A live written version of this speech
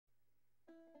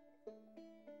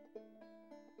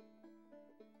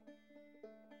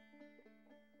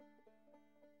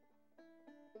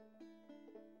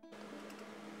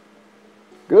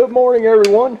Good morning,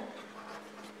 everyone.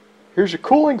 Here's a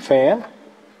cooling fan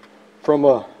from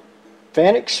a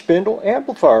Fanuc spindle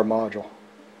amplifier module.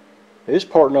 Its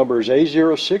part number is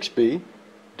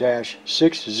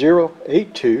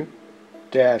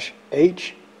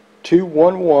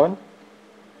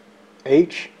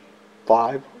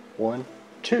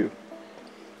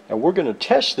And we're going to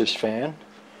test this fan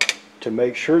to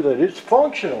make sure that it's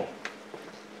functional.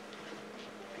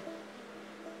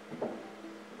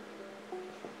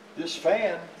 This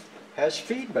fan has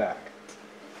feedback.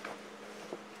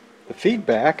 The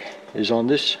feedback is on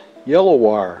this yellow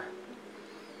wire,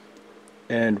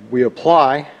 and we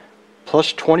apply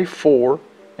plus 24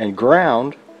 and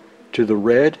ground to the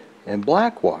red and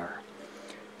black wire.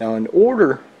 Now, in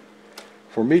order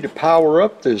for me to power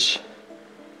up this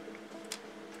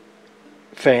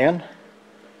fan,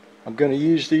 I'm going to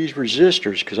use these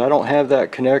resistors because I don't have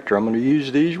that connector. I'm going to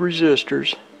use these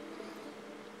resistors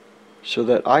so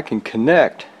that I can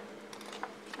connect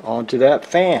onto that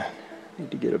fan. I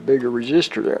need to get a bigger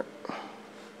resistor there.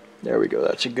 There we go,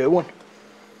 that's a good one.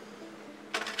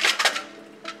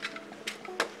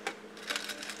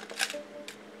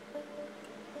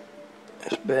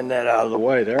 Let's bend that out of the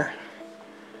way there.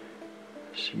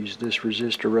 Let's use this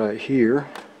resistor right here.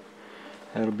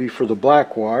 That'll be for the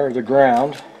black wire, the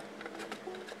ground.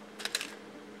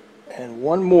 And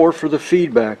one more for the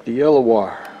feedback, the yellow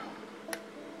wire.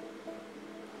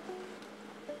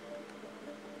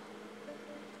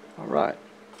 Alright.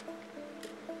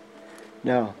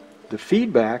 Now, the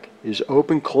feedback is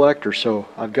open collector, so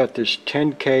I've got this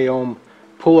 10K ohm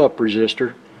pull-up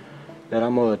resistor that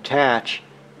I'm going to attach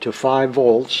to 5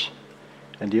 volts,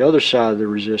 and the other side of the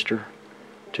resistor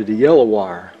to the yellow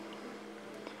wire.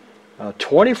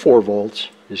 24 volts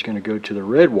is going to go to the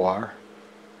red wire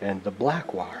and the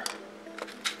black wire.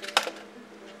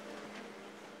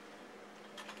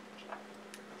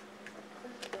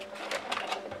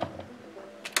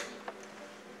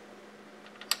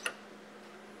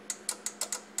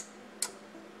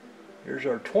 Here's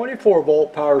our 24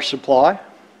 volt power supply.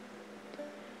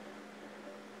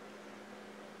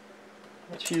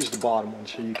 Let's use the bottom one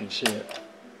so you can see it.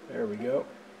 There we go.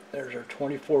 There's our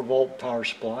 24 volt power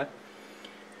supply.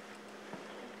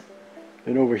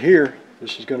 And over here,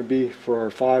 this is going to be for our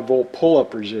 5 volt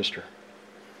pull-up resistor.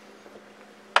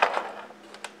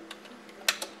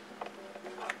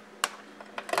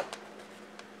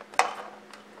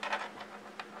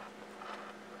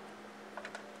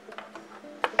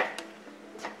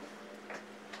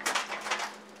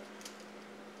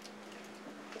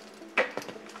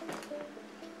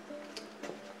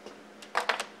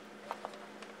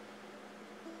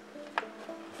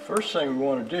 First thing we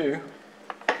want to do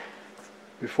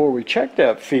before we check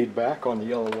that feedback on the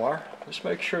yellow wire, let's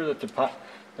make sure that the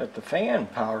fan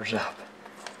powers up.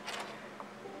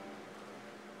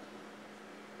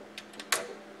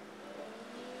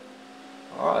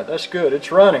 Alright, that's good,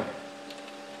 it's running.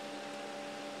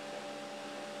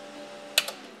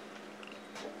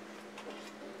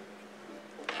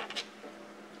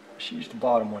 Let's use the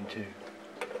bottom one too,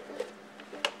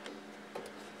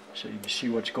 so you can see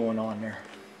what's going on there.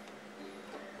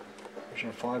 There's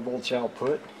our 5 volts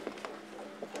output.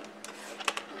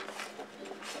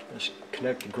 Let's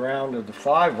connect the ground of the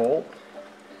 5 volt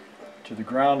to the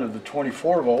ground of the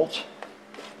 24 volts.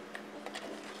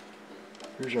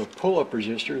 Here's our pull-up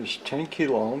resistor. It's 10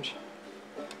 kilo ohms.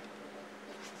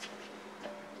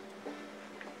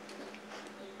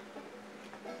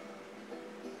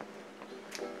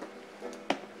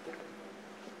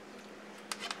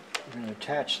 We're going to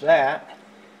attach that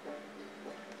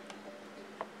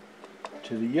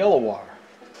to the yellow wire.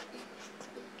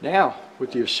 Now,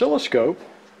 with the oscilloscope,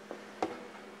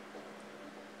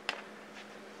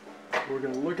 we're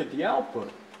going to look at the output.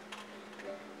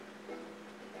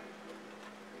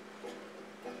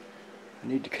 I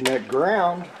need to connect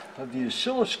ground of the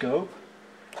oscilloscope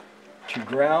to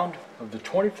ground of the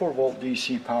 24 volt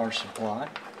DC power supply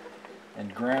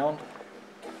and ground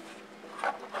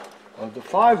of the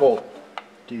 5 volt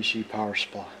DC power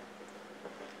supply.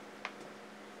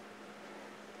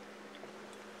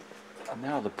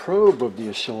 Now the probe of the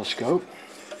oscilloscope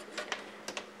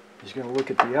is going to look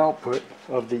at the output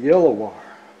of the yellow wire.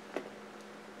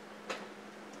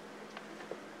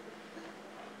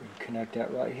 We can connect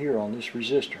that right here on this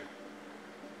resistor.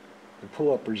 The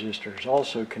pull-up resistor is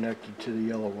also connected to the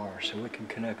yellow wire, so we can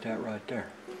connect that right there.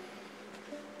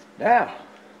 Now,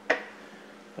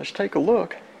 let's take a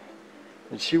look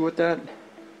and see what that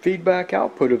feedback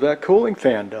output of that cooling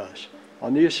fan does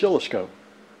on the oscilloscope.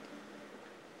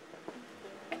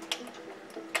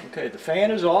 Okay, the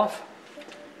fan is off.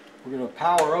 We're going to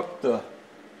power up the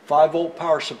 5-volt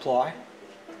power supply.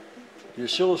 The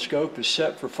oscilloscope is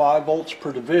set for 5 volts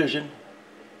per division,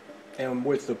 and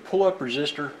with the pull-up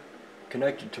resistor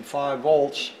connected to 5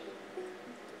 volts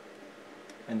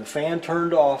and the fan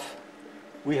turned off,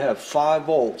 we have 5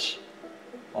 volts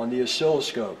on the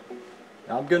oscilloscope.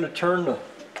 Now I'm going to turn the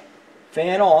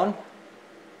fan on,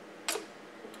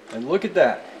 and look at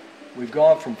that. We've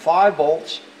gone from 5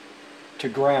 volts to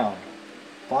ground,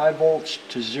 5 volts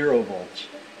to 0 volts.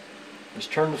 Let's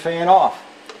turn the fan off.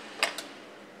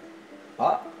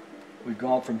 We've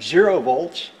gone from 0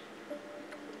 volts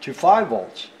to 5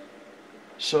 volts.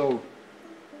 So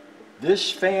this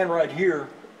fan right here,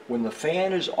 when the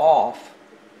fan is off,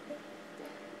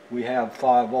 we have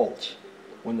 5 volts.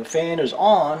 When the fan is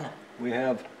on, we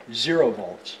have 0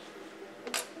 volts.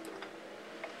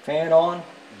 Fan on,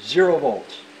 0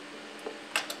 volts.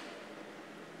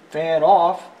 Fan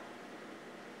off,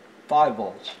 5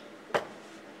 volts.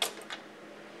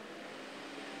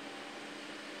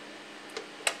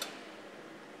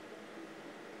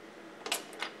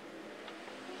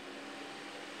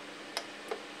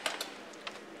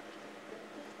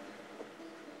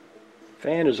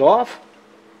 Fan is off.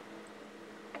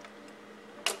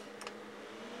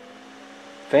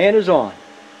 Fan is on.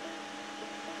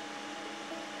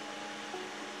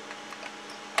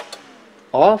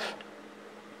 Off.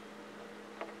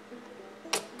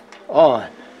 On.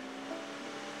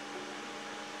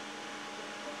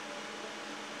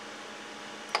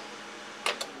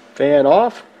 Fan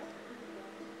off.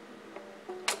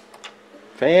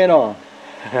 Fan on.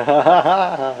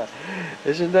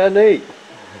 Isn't that neat?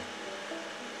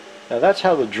 Now that's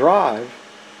how the drive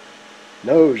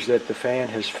knows that the fan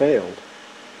has failed.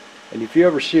 And if you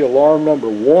ever see alarm number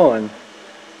 1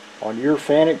 on your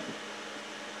Fanuc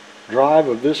drive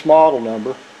of this model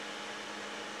number,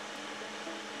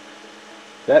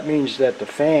 that means that the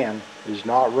fan is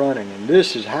not running. And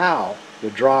this is how the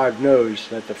drive knows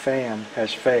that the fan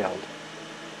has failed.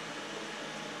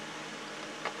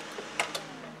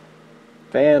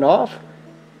 Fan off.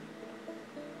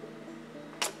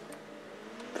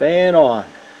 Fan on.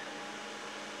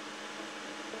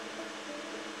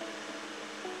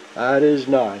 That is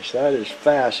nice. That is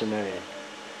fascinating.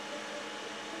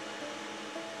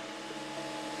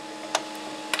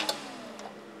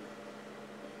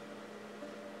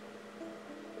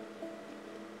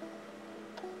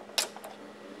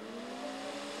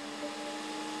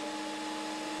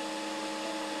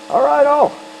 All right, all.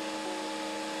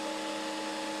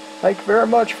 Thank you very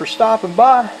much for stopping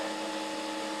by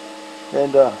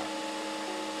and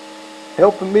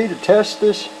helping me to test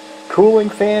this cooling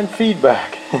fan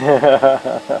feedback.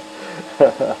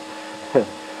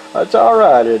 That's all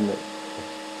right, isn't it?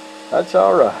 That's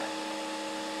all right.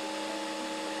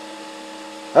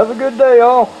 Have a good day,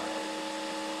 all.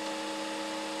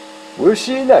 We'll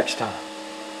see you next time.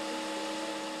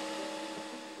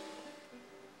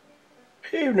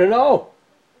 Evening, all.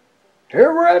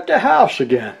 Here we're at the house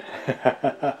again.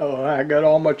 I got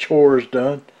all my chores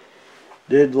done.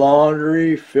 Did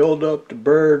laundry, filled up the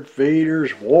bird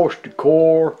feeders, washed the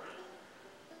core.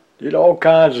 Did all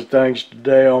kinds of things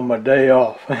today on my day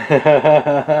off.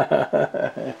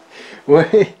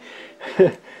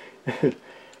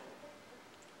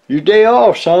 Your day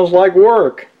off sounds like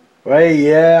work. Well,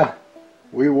 yeah,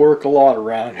 we work a lot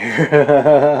around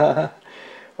here.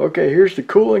 Okay, here's the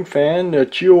cooling fan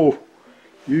that you'll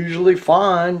usually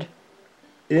find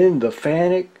in the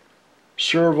Fanuc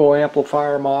servo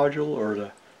amplifier module or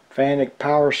the Fanuc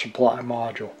power supply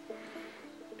module.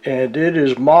 And it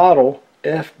is model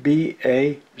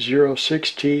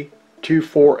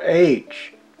FBA06T24H,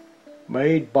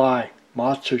 made by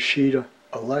Matsushita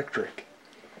Electric.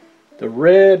 The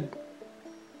red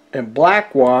and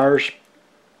black wires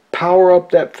power up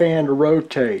that fan to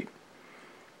rotate.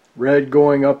 Red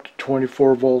going up to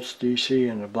 24 volts DC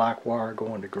and the black wire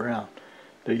going to ground.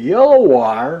 The yellow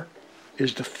wire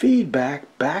is the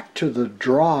feedback back to the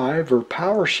drive or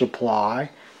power supply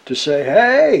to say,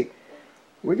 hey,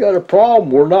 we got a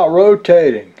problem, we're not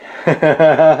rotating.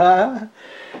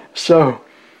 So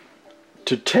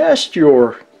to test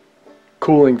your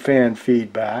cooling fan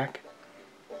feedback,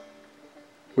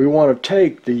 we want to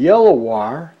take the yellow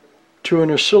wire to an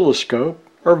oscilloscope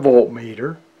or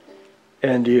voltmeter,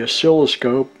 and the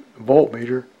oscilloscope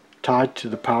voltmeter tied to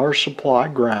the power supply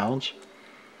grounds,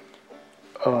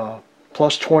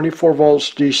 plus 24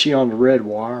 volts DC on the red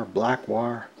wire, black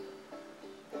wire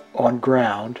on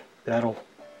ground. That'll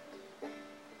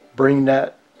bring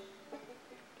that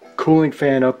cooling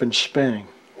fan up and spinning.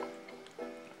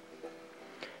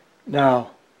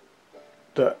 Now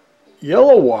the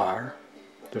yellow wire,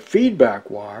 the feedback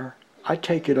wire, I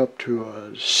take it up to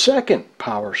a second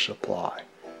power supply,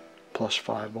 plus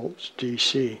 5 volts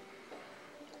DC,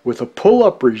 with a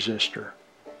pull-up resistor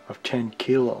of 10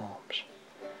 kilo ohms.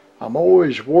 I'm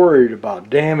always worried about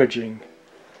damaging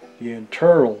the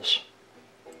internals,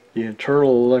 the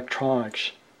internal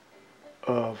electronics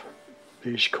of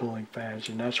these cooling fans,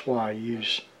 and that's why I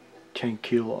use 10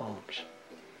 kilo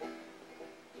ohms.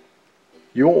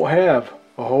 You won't have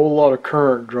a whole lot of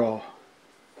current draw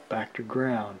back to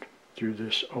ground through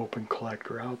this open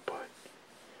collector output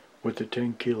with the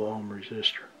 10 kilo ohm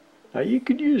resistor. Now you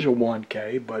could use a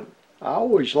 1K, but I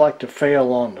always like to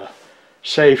fail on the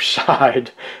safe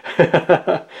side.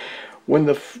 When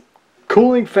the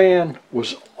cooling fan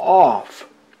was off,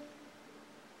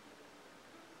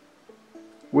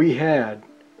 we had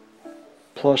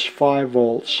plus 5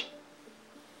 volts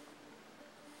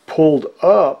pulled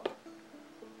up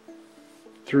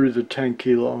through the 10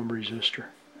 kilo ohm resistor,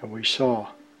 and we saw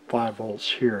 5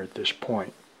 volts here at this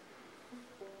point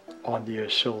on the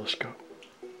oscilloscope.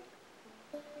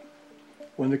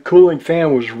 When the cooling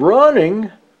fan was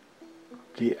running,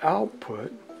 the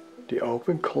output, the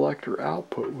open collector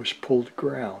output, was pulled to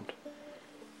ground,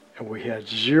 and we had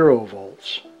 0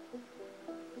 volts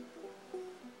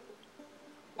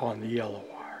on the yellow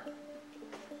wire.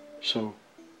 So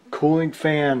cooling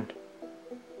fan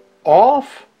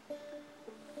off,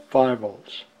 5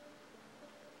 volts.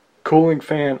 Cooling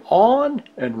fan on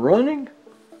and running,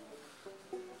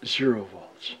 0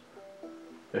 volts.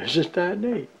 Isn't that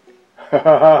neat?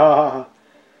 That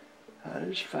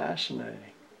is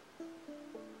fascinating.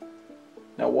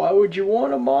 Now, why would you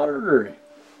want to monitor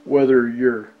whether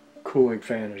your cooling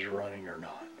fan is running or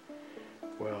not?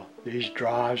 Well, these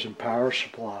drives and power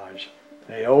supplies,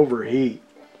 they overheat,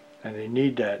 and they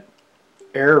need that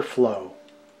airflow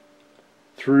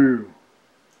through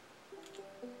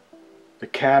the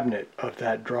cabinet of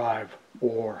that drive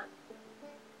or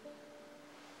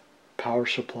power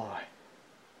supply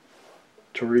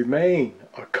to remain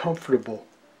a comfortable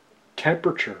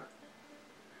temperature.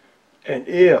 And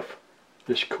if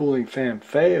this cooling fan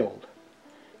failed,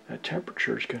 that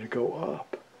temperature is going to go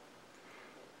up.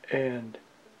 And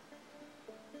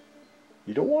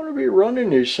you don't want to be running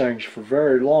these things for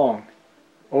very long,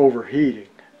 overheating.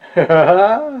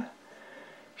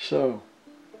 So,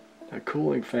 the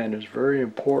cooling fan is very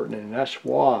important, and that's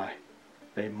why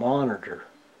they monitor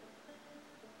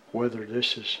whether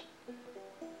this is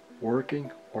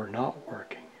working or not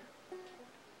working.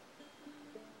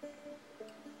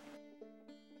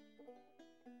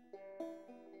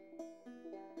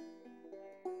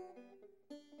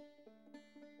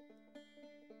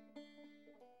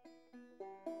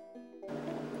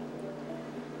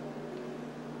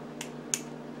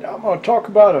 Now I'm going to talk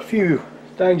about a few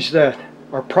things that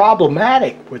are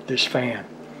problematic with this fan.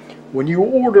 When you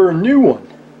order a new one,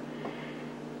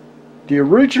 the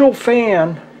original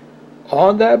fan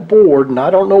on that board, and I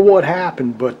don't know what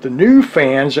happened, but the new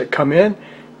fans that come in,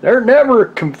 they're never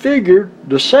configured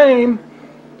the same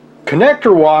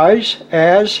connector wise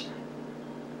as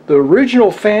the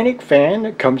original Fanuc fan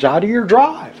that comes out of your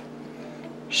drive.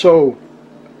 So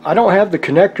I don't have the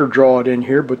connector drawn in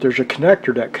here, but there's a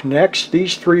connector that connects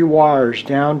these 3 wires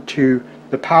down to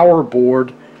the power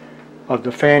board of the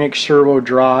Fanuc servo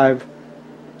drive,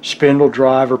 spindle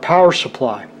drive, or power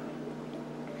supply.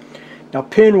 Now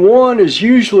pin 1 is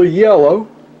usually yellow.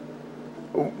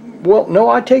 Well, no,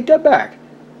 I take that back.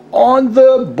 On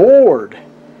the board,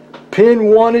 pin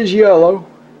 1 is yellow,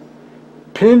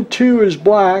 pin 2 is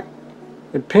black,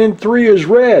 and pin 3 is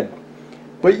red.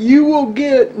 But you will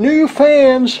get new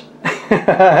fans,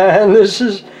 and this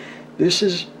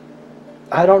is,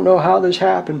 I don't know how this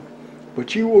happened,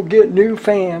 but you will get new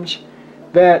fans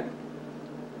that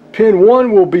pin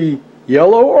 1 will be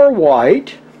yellow or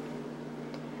white,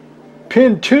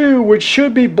 pin 2, which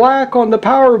should be black on the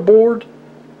power board,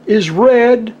 is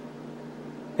red,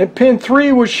 and pin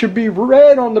 3, which should be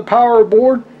red on the power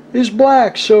board, is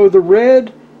black. So the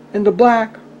red and the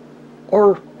black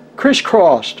are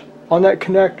crisscrossed on that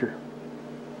connector.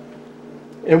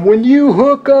 And when you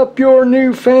hook up your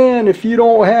new fan, if you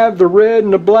don't have the red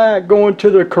and the black going to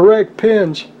the correct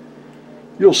pins,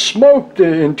 you'll smoke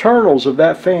the internals of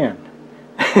that fan.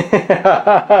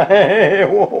 It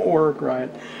won't work right.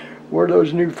 Where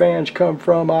those new fans come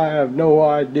from, I have no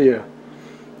idea.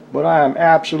 But I am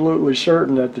absolutely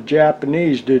certain that the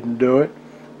Japanese didn't do it.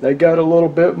 They got a little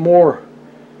bit more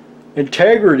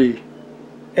integrity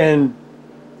and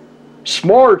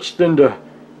smarts than to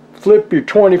flip your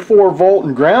 24 volt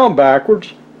and ground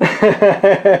backwards.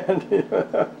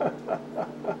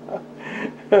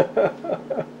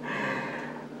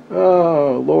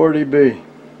 Oh, Lordy be.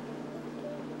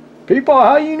 People,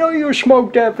 how you know you'll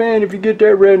smoke that fan if you get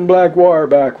that red and black wire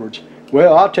backwards?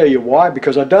 Well, I'll tell you why,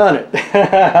 because I done it.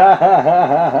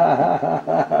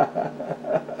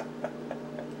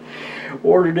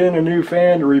 Ordered in a new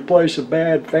fan to replace a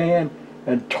bad fan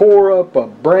and tore up a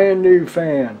brand new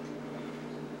fan.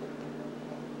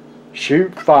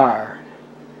 Shoot fire.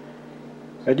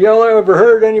 Had y'all ever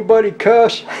heard anybody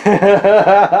cuss?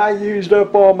 I used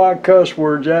up all my cuss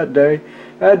words that day.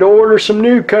 I had to order some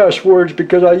new cuss words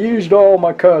because I used all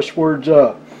my cuss words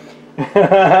up. I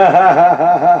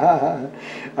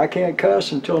can't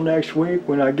cuss until next week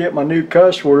when I get my new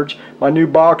cuss words. My new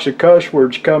box of cuss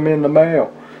words come in the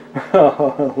mail.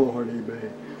 Oh, Lordy be.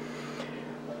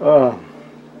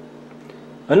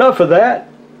 Enough of that.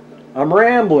 I'm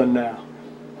rambling now.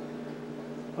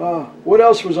 What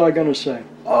else was I going to say?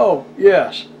 Oh,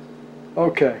 yes.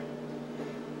 Okay.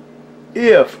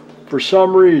 If, for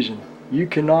some reason, you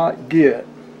cannot get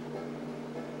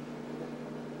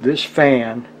this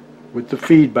fan with the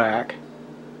feedback,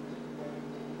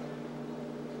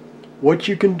 what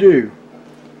you can do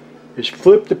is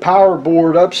flip the power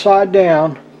board upside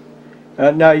down.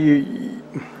 Now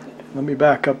let me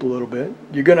back up a little bit.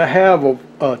 You're going to have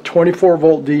a 24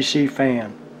 volt DC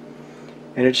fan,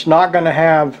 and it's not going to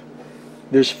have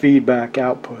this feedback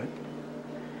output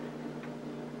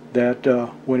that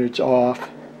when it's off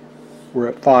we're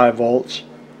at 5 volts,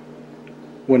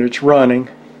 when it's running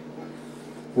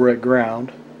we're at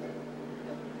ground.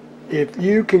 If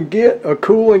you can get a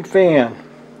cooling fan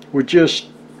with just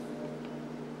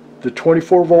the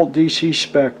 24 volt DC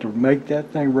spec to make that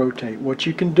thing rotate, what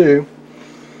you can do,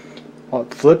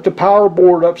 flip the power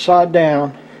board upside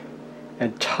down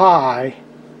and tie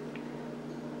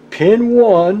pin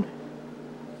 1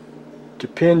 to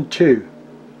pin 2.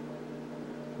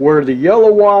 Where the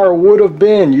yellow wire would have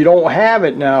been, you don't have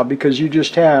it now because you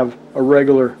just have a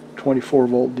regular 24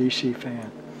 volt DC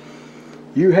fan.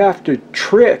 You have to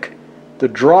trick the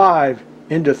drive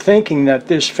into thinking that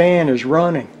this fan is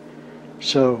running.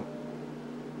 So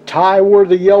tie where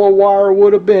the yellow wire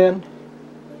would have been,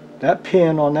 that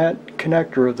pin on that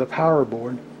connector of the power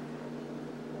board,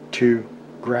 to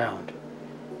ground,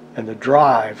 and the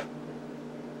drive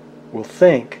will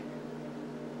think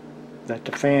that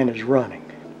the fan is running.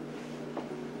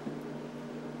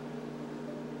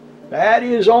 That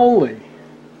is only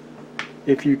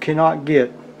if you cannot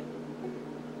get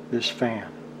this fan.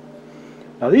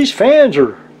 Now these fans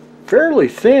are fairly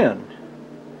thin.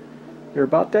 They're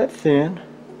about that thin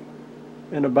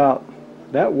and about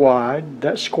that wide,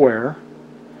 that square.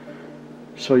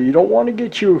 So you don't want to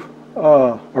get you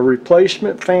a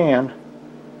replacement fan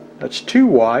that's too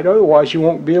wide, otherwise you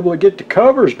won't be able to get the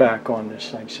covers back on this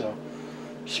thing. So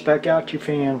spec out your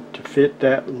fan to fit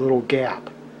that little gap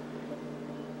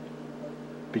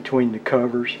between the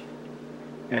covers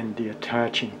and the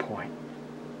attaching point.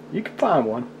 You can find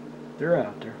one. They're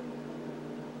out there.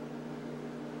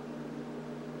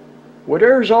 Well,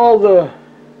 there's all the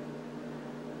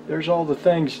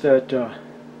things that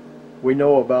we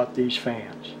know about these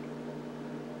fans.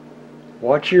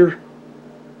 Watch your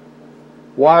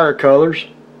wire colors.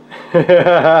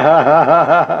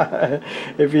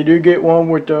 If you do get one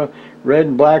with the red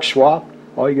and black swap,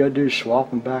 all you gotta do is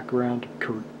swap them back around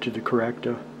to the correct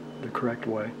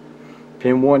way.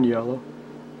 Pin 1 yellow,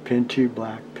 pin 2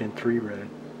 black, pin 3 red.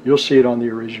 You'll see it on the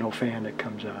original fan that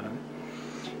comes out of it.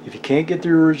 If you can't get the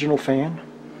original fan,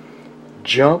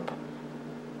 jump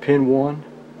pin 1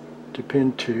 to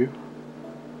pin 2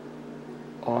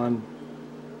 on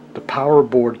the power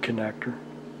board connector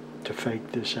to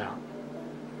fake this out.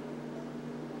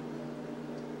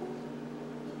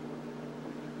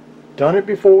 Done it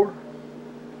before.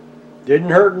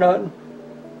 Didn't hurt nothing.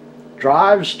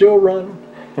 Drive's still running.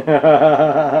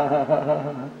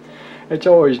 It's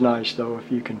always nice though if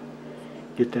you can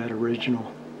get that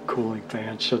original cooling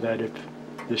fan, so that if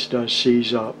this does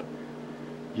seize up,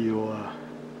 you'll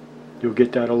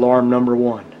get that alarm number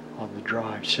 1 on the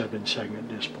drive 7-segment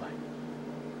display.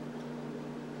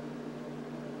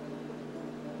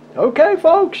 Okay,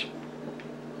 folks.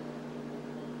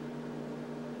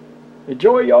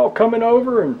 Enjoy y'all coming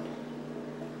over and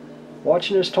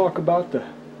watching us talk about the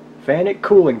Fanuc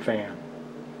cooling fan,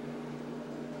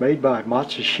 made by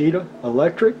Matsushita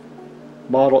Electric,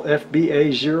 model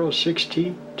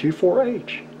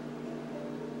FBA06T24H.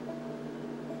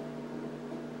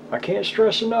 I can't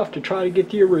stress enough to try to get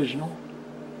the original.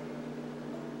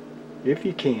 If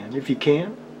you can. If you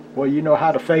can't, well, you know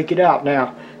how to fake it out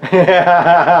now.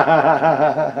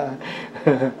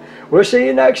 We'll see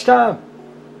you next time.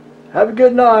 Have a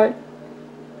good night.